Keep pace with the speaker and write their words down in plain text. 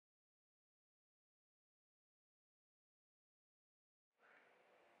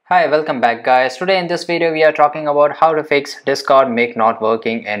Hi, welcome back guys. Today in this video we are talking about how to fix Discord make not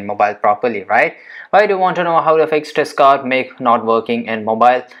working in mobile properly, right? Why do you want to know how to fix Discord make not working in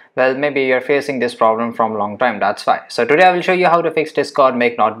mobile? Well, maybe you're facing this problem from a long time, that's why. So today I will show you how to fix Discord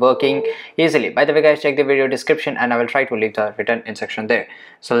make not working easily. By the way guys, check the video description and I will try to leave the written instruction there.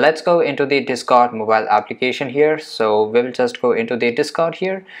 So let's go into the Discord mobile application here. So we will just go into the Discord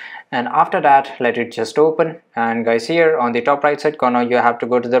here, and after that let it just open. And guys, here on the top right side corner you have to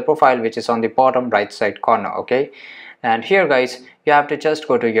go to the profile, which is on the bottom right side corner. Okay, and here guys you have to just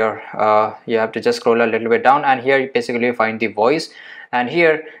go to your you have to just scroll a little bit down, and here you basically find the voice, and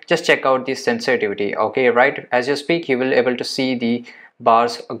here just check out the sensitivity. Okay, right, as you speak you will able to see the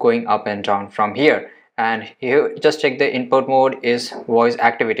bars going up and down from here, and you just check the input mode is voice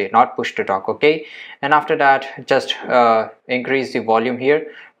activity, not push to talk. Okay, and after that just increase the volume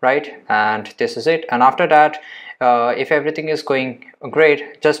here, right, and this is it. And after that if everything is going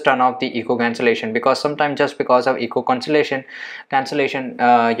great, just turn off the echo cancellation, because sometimes just because of echo cancellation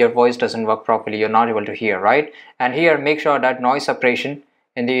your voice doesn't work properly, you're not able to hear, right. And here make sure that noise suppression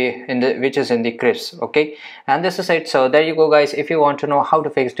in the which is in the crisp. Okay, and this is it. So there you go guys. If you want to know how to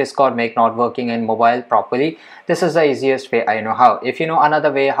fix Discord make not working in mobile properly, this is the easiest way I know how. If you know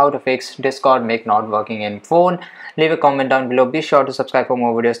another way how to fix Discord make not working in phone, leave a comment down below. Be sure to subscribe for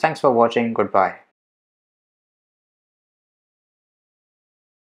more videos. Thanks for watching. Goodbye.